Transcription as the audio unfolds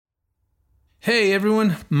Hey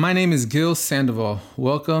everyone, my name is Gil Sandoval.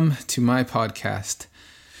 Welcome to my podcast.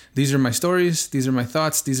 These are my stories, these are my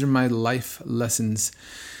thoughts, these are my life lessons.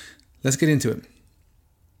 Let's get into it.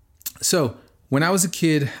 So, when I was a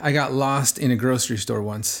kid, I got lost in a grocery store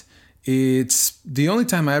once. It's the only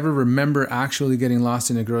time I ever remember actually getting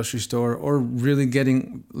lost in a grocery store or really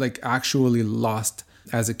getting actually lost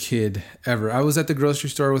as a kid ever. I was at the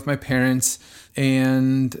grocery store with my parents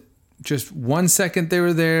and just 1 second they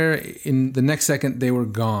were there, in the next second they were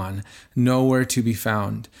gone, nowhere to be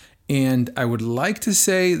found. And I would like to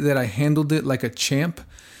say that I handled it like a champ,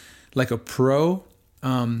 like a pro,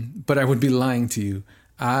 but I would be lying to you.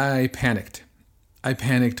 I panicked. I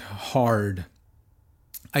panicked hard.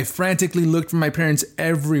 I frantically looked for my parents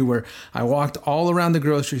everywhere. I walked all around the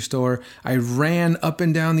grocery store. I ran up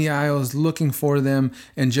and down the aisles looking for them,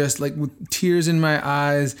 and just with tears in my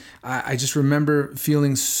eyes, I just remember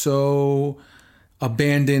feeling so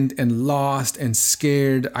abandoned and lost and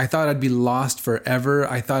scared. I thought I'd be lost forever.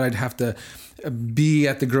 I thought I'd have to be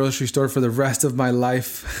at the grocery store for the rest of my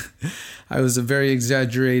life. I was a very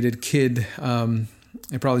exaggerated kid.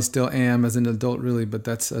 I probably still am as an adult, really, but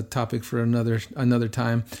that's a topic for another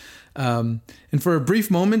time. And for a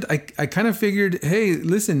brief moment, I kind of figured, hey,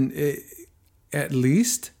 listen, at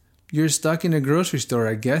least you're stuck in a grocery store.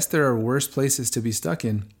 I guess there are worse places to be stuck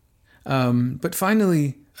in. But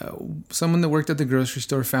finally, someone that worked at the grocery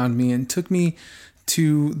store found me and took me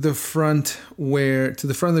to the front of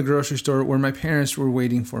the grocery store where my parents were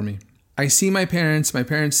waiting for me. I see my parents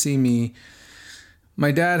see me.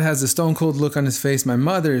 My dad has a stone cold look on his face. My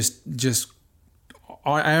mother is just,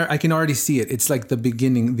 I can already see it. It's like the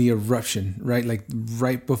beginning, the eruption, right? Like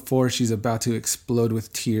right before she's about to explode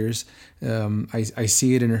with tears. I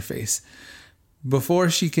see it in her face. Before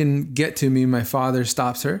she can get to me, my father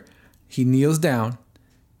stops her. He kneels down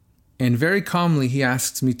and very calmly he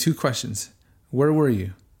asks me two questions. Where were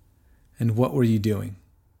you? And what were you doing?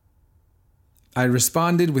 I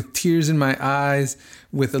responded with tears in my eyes,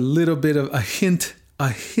 with a little bit of a hint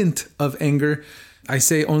of anger. I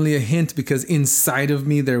say only a hint because inside of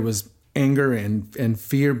me there was anger and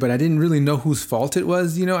fear, but I didn't really know whose fault it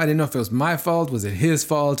was. I didn't know if it was my fault. Was it his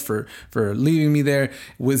fault for leaving me there?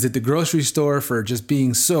 Was it the grocery store for just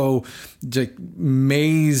being so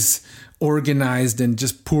maze organized and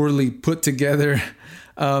just poorly put together?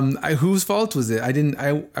 Whose fault was it?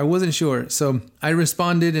 I wasn't sure. So I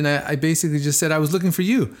responded and I basically just said, I was looking for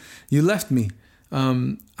you. You left me.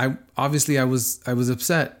 I was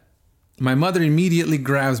upset. My mother immediately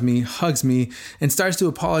grabs me, hugs me, and starts to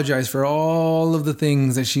apologize for all of the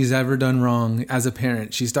things that she's ever done wrong as a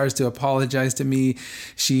parent. She starts to apologize to me.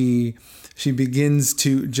 She begins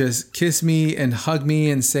to just kiss me and hug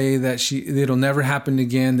me and say that it'll never happen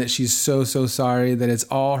again, that she's so sorry, that it's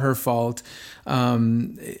all her fault.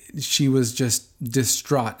 She was just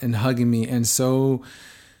distraught and hugging me and so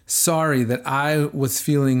sorry that I was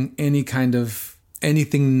feeling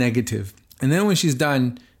anything negative. And then when she's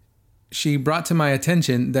done, she brought to my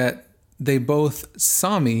attention that they both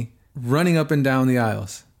saw me running up and down the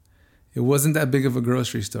aisles. It wasn't that big of a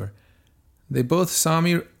grocery store. They both saw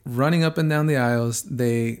me running up and down the aisles.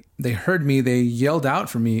 They heard me. They yelled out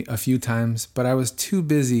for me a few times, but I was too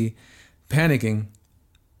busy panicking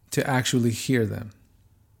to actually hear them.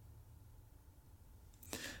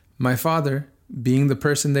 My father, being the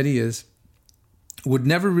person that he is, would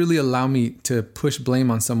never really allow me to push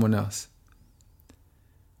blame on someone else.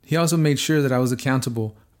 He also made sure that I was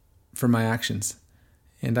accountable for my actions,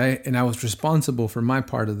 and I was responsible for my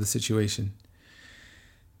part of the situation.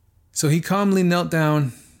 So he calmly knelt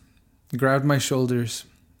down, grabbed my shoulders,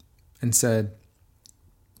 and said,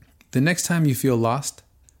 "The next time you feel lost,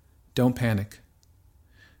 don't panic.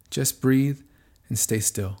 Just breathe and stay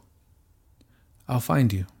still. I'll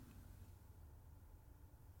find you."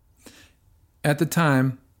 At the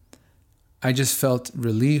time, I just felt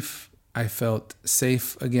relief. I felt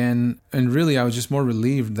safe again. And really, I was just more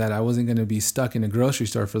relieved that I wasn't going to be stuck in a grocery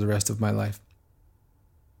store for the rest of my life.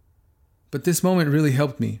 But this moment really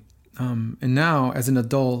helped me. And now, as an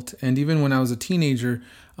adult, and even when I was a teenager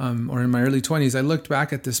or in my early 20s, I looked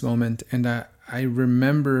back at this moment and I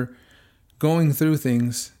remember going through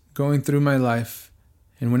my life.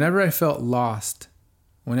 And whenever I felt lost,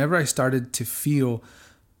 whenever I started to feel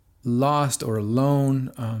lost or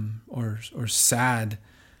alone or sad,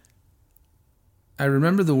 I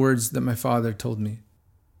remember the words that my father told me.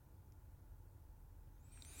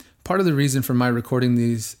 Part of the reason for my recording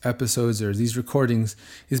these episodes or these recordings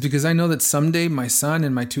is because I know that someday my son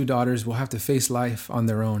and my two daughters will have to face life on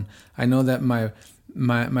their own. I know that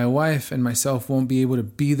My wife and myself won't be able to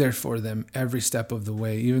be there for them every step of the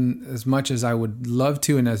way. Even as much as I would love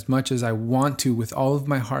to and as much as I want to with all of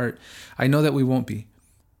my heart, I know that we won't be.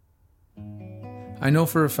 I know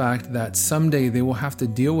for a fact that someday they will have to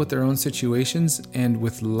deal with their own situations and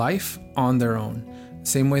with life on their own,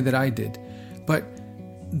 same way that I did. But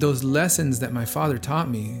those lessons that my father taught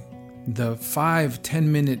me, the 5-10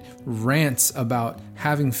 minute rants about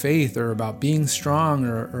having faith or about being strong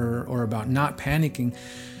or about not panicking,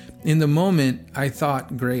 in the moment I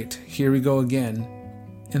thought, great, here we go again.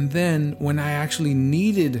 And then when I actually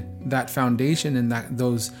needed that foundation and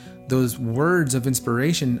those words of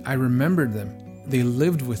inspiration, I remembered them. They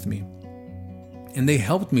lived with me and they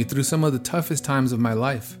helped me through some of the toughest times of my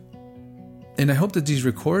life. And I hope that these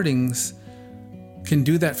recordings can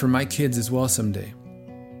do that for my kids as well someday.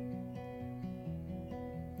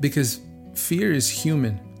 Because fear is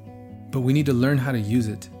human, but we need to learn how to use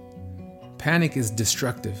it. Panic is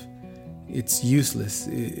destructive. It's useless.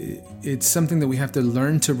 It's something that we have to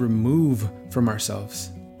learn to remove from ourselves.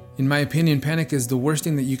 In my opinion, panic is the worst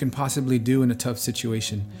thing that you can possibly do in a tough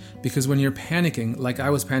situation. Because when you're panicking, like I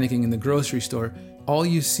was panicking in the grocery store, all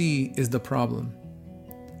you see is the problem.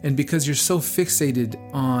 And because you're so fixated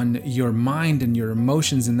on your mind and your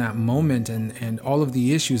emotions in that moment and all of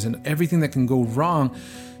the issues and everything that can go wrong,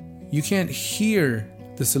 you can't hear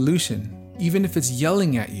the solution. Even if it's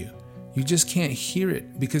yelling at you, you just can't hear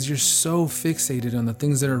it because you're so fixated on the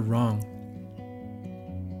things that are wrong.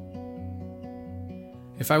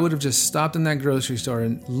 If I would have just stopped in that grocery store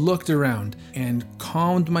and looked around and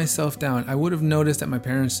calmed myself down, I would have noticed that my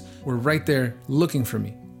parents were right there looking for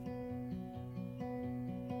me.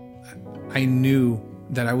 I knew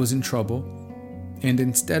that I was in trouble, and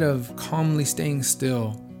instead of calmly staying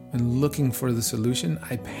still and looking for the solution,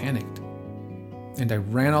 I panicked. And I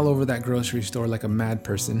ran all over that grocery store like a mad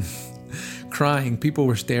person, crying. People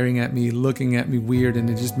were staring at me, looking at me weird, and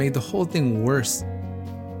it just made the whole thing worse.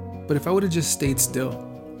 But if I would have just stayed still,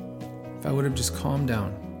 if I would have just calmed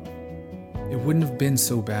down, it wouldn't have been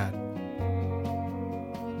so bad.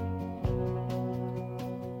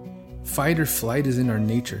 Fight or flight is in our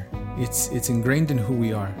nature. It's ingrained in who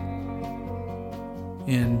we are.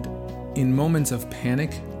 And in moments of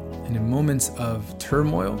panic and in moments of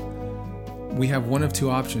turmoil, we have one of two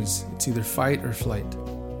options. It's either fight or flight.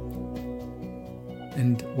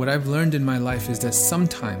 And what I've learned in my life is that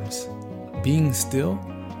sometimes being still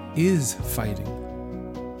is fighting.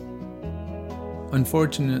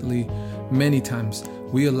 Unfortunately, many times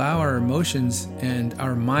we allow our emotions and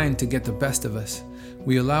our mind to get the best of us.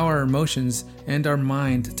 We allow our emotions and our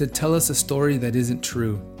mind to tell us a story that isn't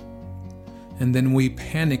true. And then we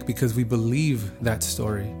panic because we believe that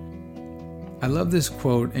story. I love this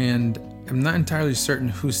quote, and I'm not entirely certain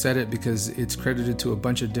who said it because it's credited to a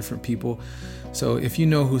bunch of different people. So if you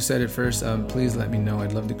know who said it first, please let me know.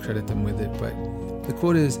 I'd love to credit them with it. But the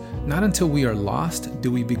quote is, "Not until we are lost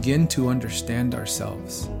do we begin to understand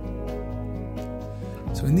ourselves."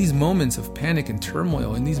 So in these moments of panic and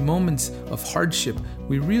turmoil, in these moments of hardship,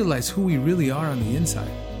 we realize who we really are on the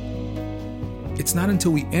inside. It's not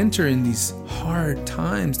until we enter in these hard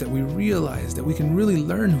times that we realize that we can really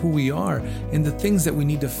learn who we are and the things that we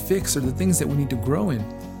need to fix or the things that we need to grow in.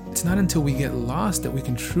 It's not until we get lost that we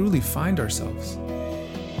can truly find ourselves.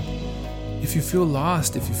 If you feel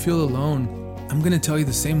lost, if you feel alone, I'm going to tell you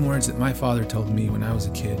the same words that my father told me when I was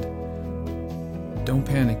a kid. Don't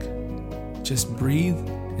panic. Just breathe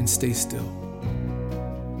and stay still.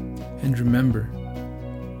 And remember,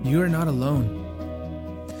 you are not alone.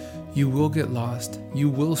 You will get lost. You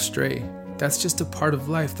will stray. That's just a part of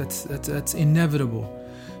life. That's inevitable.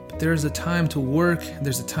 But there's a time to work.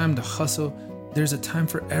 There's a time to hustle. There's a time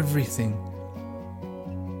for everything.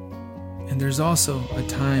 And there's also a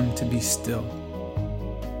time to be still.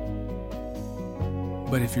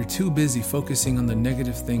 But if you're too busy focusing on the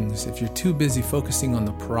negative things, if you're too busy focusing on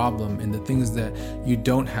the problem and the things that you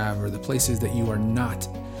don't have or the places that you are not,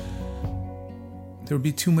 there will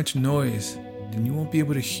be too much noise and you won't be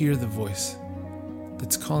able to hear the voice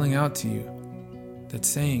that's calling out to you, that's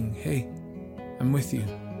saying, "Hey, I'm with you.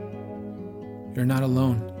 You're not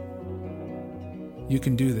alone. You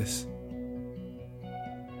can do this."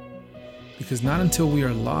 Because not until we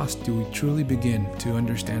are lost do we truly begin to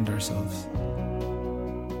understand ourselves.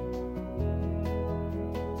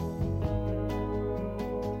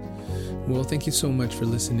 Well, thank you so much for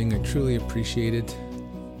listening. I truly appreciate it.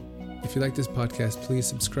 If you like this podcast, please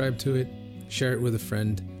subscribe to it, share it with a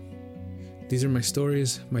friend. These are my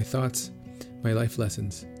stories, my thoughts, my life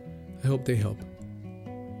lessons. I hope they help.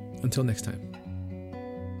 Until next time.